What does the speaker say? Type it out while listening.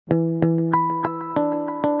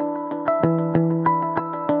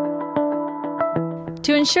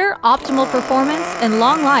To ensure optimal performance and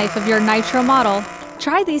long life of your Nitro model,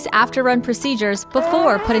 try these after-run procedures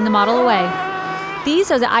before putting the model away. These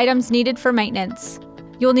are the items needed for maintenance.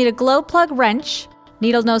 You'll need a glow plug wrench,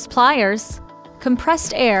 needle nose pliers,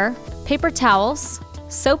 compressed air, paper towels,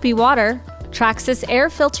 soapy water, Traxxas air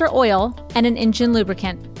filter oil, and an engine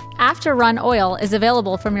lubricant. After-run oil is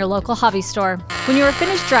available from your local hobby store. When you are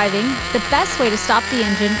finished driving, the best way to stop the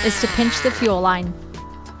engine is to pinch the fuel line.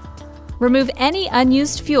 Remove any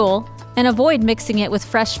unused fuel and avoid mixing it with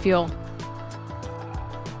fresh fuel.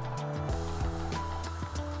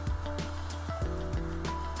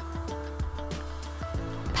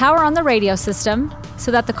 Power on the radio system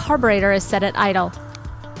so that the carburetor is set at idle.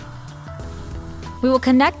 We will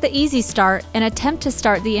connect the Easy Start and attempt to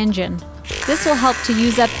start the engine. This will help to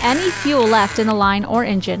use up any fuel left in the line or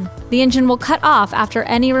engine. The engine will cut off after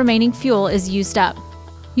any remaining fuel is used up.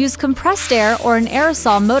 Use compressed air or an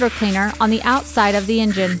aerosol motor cleaner on the outside of the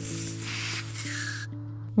engine.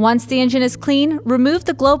 Once the engine is clean, remove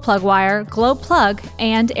the glow plug wire, glow plug,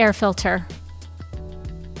 and air filter.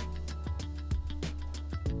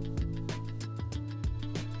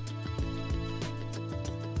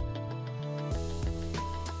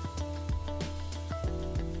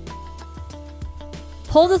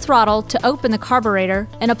 Pull the throttle to open the carburetor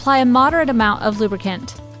and apply a moderate amount of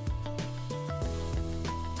lubricant.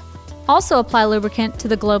 Also apply lubricant to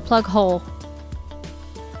the glow plug hole.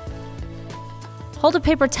 Hold a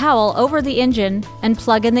paper towel over the engine and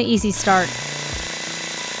plug in the Easy Start.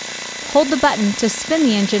 Hold the button to spin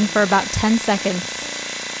the engine for about 10 seconds.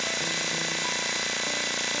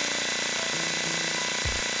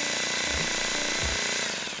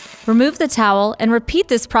 Remove the towel and repeat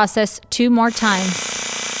this process 2 more times.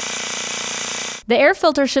 The air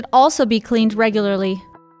filter should also be cleaned regularly.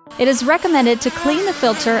 It is recommended to clean the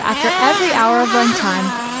filter after every hour of runtime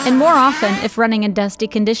and more often if running in dusty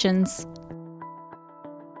conditions.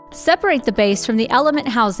 Separate the base from the element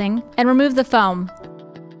housing and remove the foam.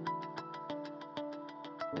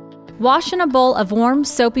 Wash in a bowl of warm,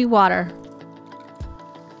 soapy water.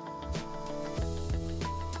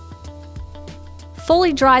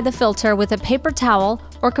 Fully dry the filter with a paper towel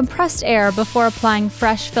or compressed air before applying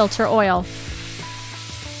fresh filter oil.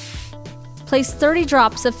 Place 30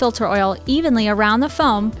 drops of filter oil evenly around the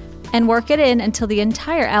foam and work it in until the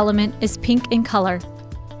entire element is pink in color.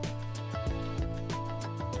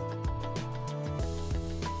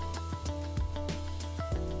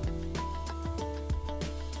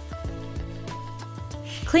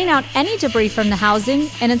 Clean out any debris from the housing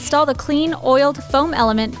and install the clean, oiled foam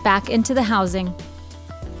element back into the housing.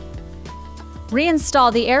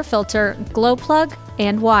 Reinstall the air filter, glow plug,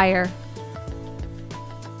 and wire.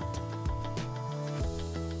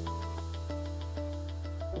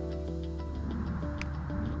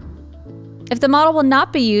 If the model will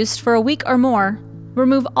not be used for a week or more,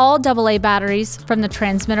 remove all AA batteries from the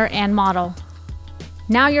transmitter and model.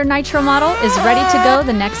 Now your Nitro model is ready to go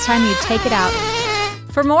the next time you take it out.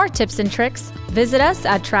 For more tips and tricks, visit us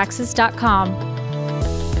at Traxxas.com.